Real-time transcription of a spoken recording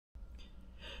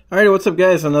Alright, what's up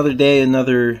guys? Another day,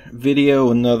 another video,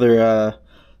 another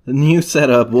new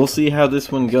setup. We'll see how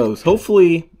this one goes.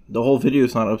 Hopefully the whole video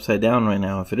is not upside down right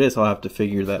now. If it is, I'll have to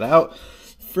figure that out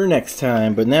for next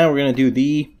time. But now we're going to do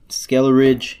the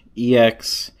Skeledirge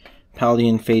EX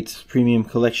Paladin Fates Premium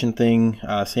Collection thing.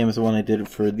 Same as the one I did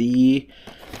for the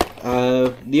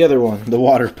other one, the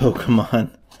water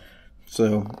Pokemon.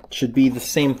 So, should be the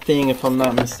same thing if I'm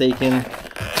not mistaken.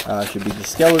 Should be the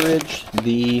Skeledirge,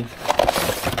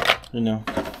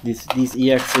 these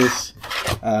EXs,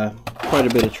 quite a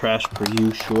bit of trash per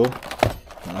usual.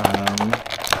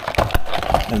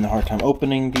 Having a hard time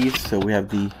opening these. So we have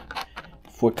the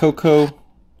Fuecoco,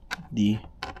 the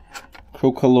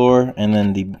Crocolore, and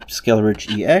then the Skeledirge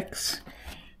EX,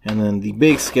 and then the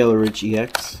big Skeledirge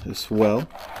EX as well.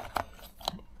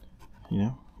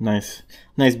 Nice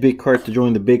big cart to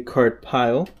join the big cart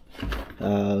pile.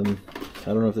 I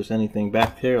don't know if there's anything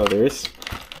back there. Oh, there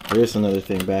is another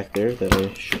thing back there that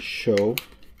I should show.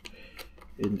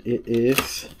 And it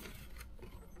is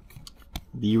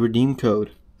the redeem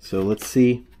code. So let's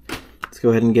see. Let's go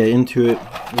ahead and get into it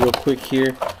real quick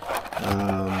here.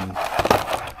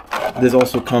 This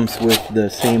also comes with the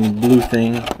same blue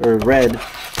thing, or red.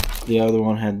 The other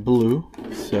one had blue.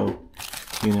 So,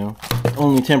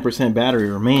 only 10%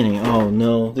 battery remaining. Oh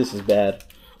no, this is bad.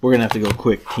 We're gonna have to go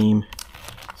quick, team.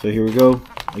 So here we go.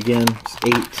 Again, it's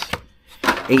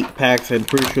eight packs. I'm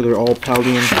pretty sure they're all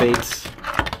Paladin Fates.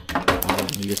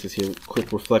 You guys can see a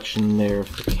quick reflection there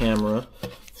of the camera.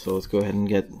 So let's go ahead and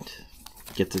get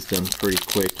this done pretty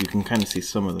quick. You can kind of see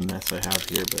some of the mess I have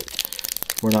here, but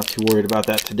we're not too worried about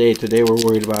that today. Today we're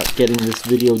worried about getting this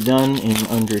video done in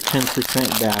under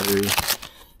 10% battery.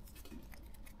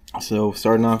 So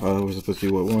starting off, we're supposed to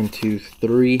do what, 1, 2,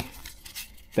 3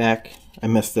 back. I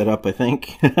messed that up, I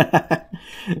think.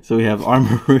 So we have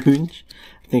Armarouge.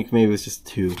 I think maybe it was just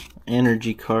 2.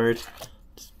 Energy card.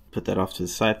 Just put that off to the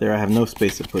side there. I have no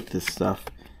space to put this stuff.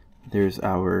 There's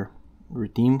our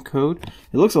redeem code.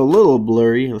 It looks a little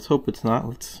blurry. Let's hope it's not.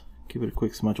 Let's give it a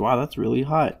quick smudge. Wow, that's really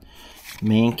hot.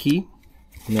 Mankey,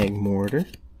 Magmortar,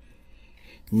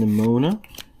 Nemona,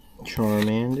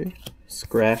 Charmander,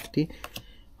 Scrafty,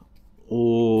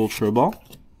 Ultra Ball,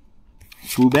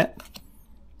 Woobat,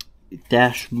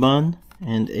 Dash Bun,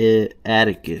 and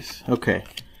Atticus. Okay,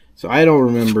 so I don't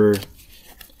remember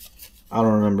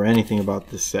anything about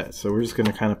this set. So we're just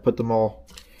gonna kind of put them all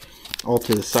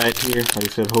to the side here. Like I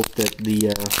said, hope that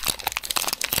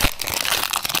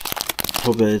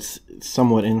it's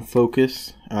somewhat in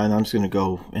focus. And I'm just gonna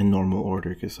go in normal order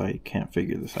because I can't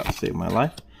figure this out to save my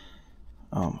life.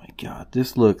 Oh my god,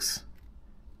 this looks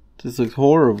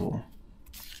horrible.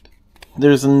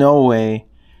 There's no way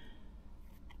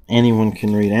anyone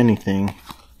can read anything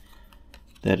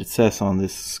that it says on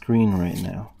this screen right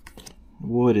now.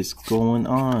 What is going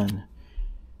on?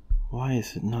 Why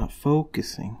is it not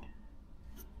focusing?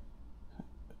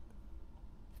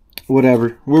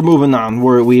 Whatever. We're moving on.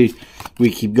 We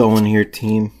keep going here,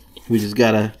 team. We just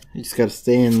gotta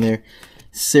stay in there.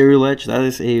 Skeledirge, that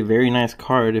is a very nice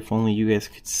card. If only you guys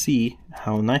could see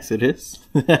how nice it is.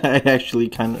 I actually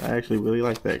really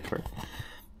like that card.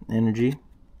 Energy,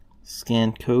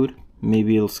 scan code.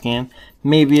 Maybe it'll scan.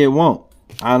 Maybe it won't.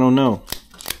 I don't know.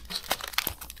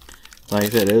 Like I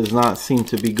said, it does not seem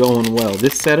to be going well.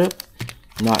 This setup,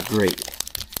 not great.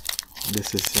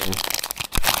 This is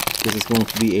going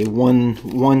to be a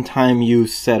one-time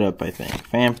use setup, I think.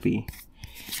 Fampi,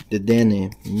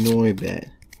 Dedenne, Noibat,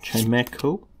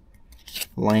 Chimecho,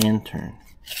 Lantern,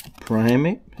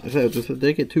 Primate. Did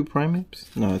I get 2 Primates?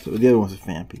 No, the other one's a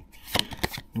Fampi.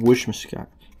 Wishmascot.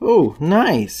 Oh,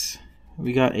 nice!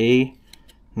 We got a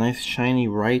nice shiny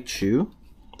Raichu.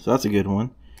 So that's a good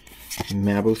one.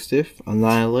 Mabostiff,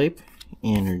 Annihilate,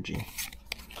 Energy.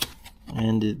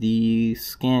 And the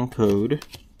scan code.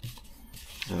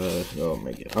 Oh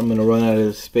my god, I'm gonna run out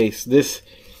of space. This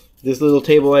little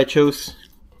table I chose.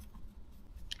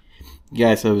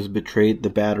 Guys, I was betrayed. The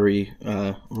battery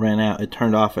ran out. It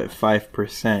turned off at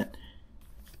 5%.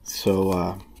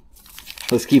 So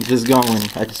let's keep this going.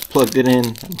 I just plugged it in.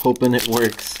 I'm hoping it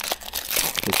works.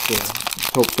 Let's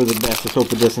hope for the best. Let's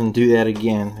hope it doesn't do that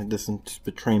again. It doesn't just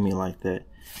betray me like that.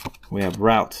 We have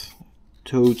Routes,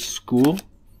 Toadschool,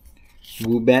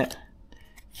 Woobat,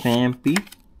 Fampi,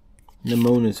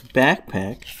 Nemona's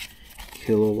Backpack,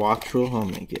 Kilowattrel. Oh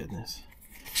my goodness.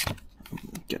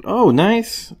 Oh,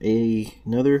 nice.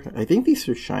 Another. I think these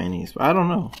are shinies, but I don't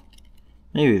know.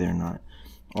 Maybe they're not.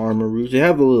 Armarouge. They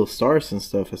have the little stars and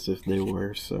stuff as if they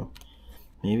were. So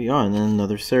maybe. Oh, and then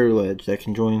another Skeledirge that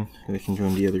can join. They can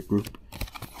join the other group.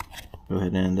 Go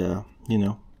ahead and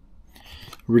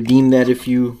redeem that if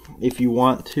you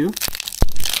want to.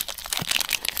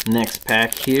 Next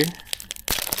pack here.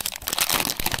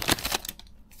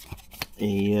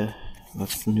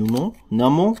 That's Nummel,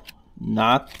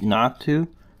 not to,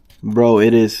 bro.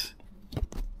 It is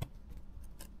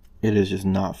just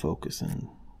not focusing.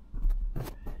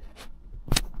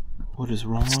 What is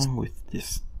wrong with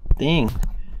this thing?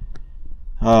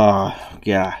 Oh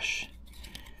gosh,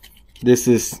 this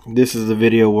is the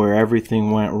video where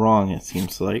everything went wrong. It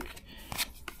seems like.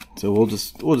 So we'll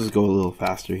just go a little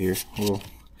faster here.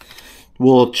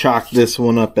 We'll chalk this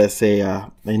one up as a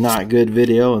not good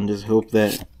video and just hope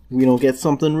that we don't get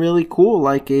something really cool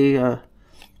like a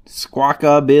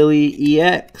Skeledirge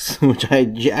EX, which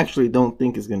I actually don't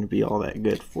think is going to be all that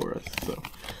good for us. So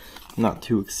I'm not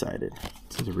too excited.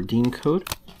 This is a redeem code.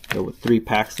 Go with 3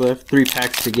 packs left. 3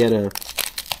 packs to get a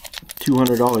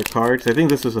 $200 card. So I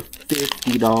think this was a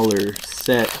 $50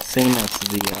 set,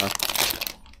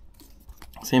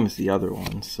 same as the other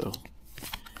ones. So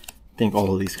I think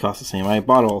all of these cost the same. I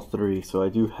bought all 3, so I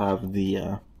do have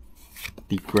the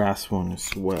grass one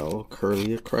as well.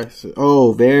 Curly Crisis.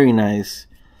 Oh, very nice.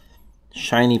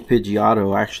 Shiny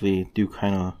Pidgeotto. Actually,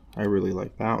 I really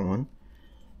like that one.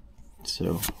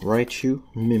 So Raichu,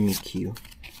 Mimikyu,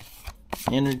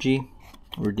 Energy,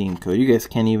 redeem code. You guys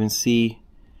can't even see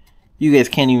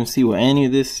what any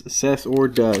of this says or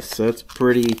does. So that's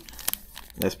pretty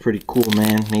cool,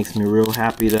 man. Makes me real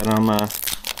happy that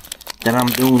I'm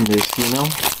doing this, you know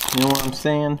what I'm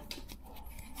saying?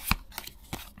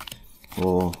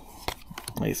 Well,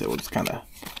 like I said, we'll just kind of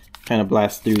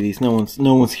blast through these. No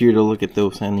one's here to look at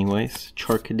those anyways.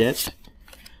 Charcadet.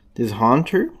 This is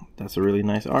Haunter. That's a really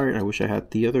nice art. I wish I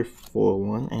had the other full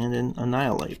one. And an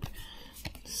Annihilate.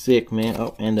 Sick, man.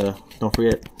 Oh, and don't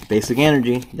forget Basic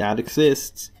Energy. That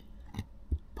exists.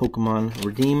 Pokemon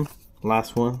Redeem.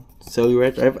 Last one.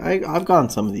 Cellular. I've gotten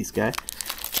some of these guys.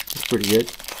 It's pretty good.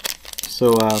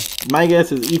 So my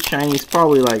guess is each shiny is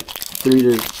probably like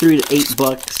 $3 to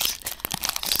 $8.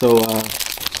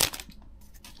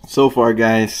 So far,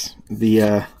 guys,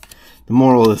 the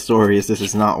moral of the story is this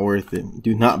is not worth it.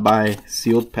 Do not buy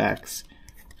sealed packs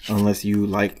unless you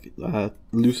like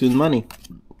losing money,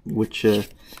 which is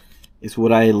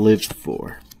what I live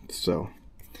for. So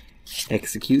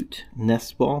execute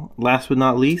Nest Ball. Last but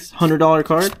not least, $100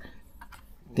 card.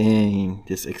 Dang,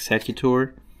 this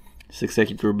Executor. This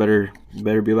Executor better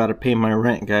be about to pay my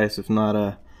rent, guys. If not,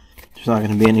 there's not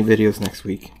going to be any videos next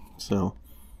week. So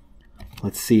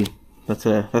let's see. That's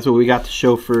what we got to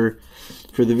show for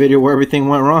the video where everything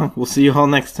went wrong. We'll see you all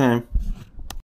next time.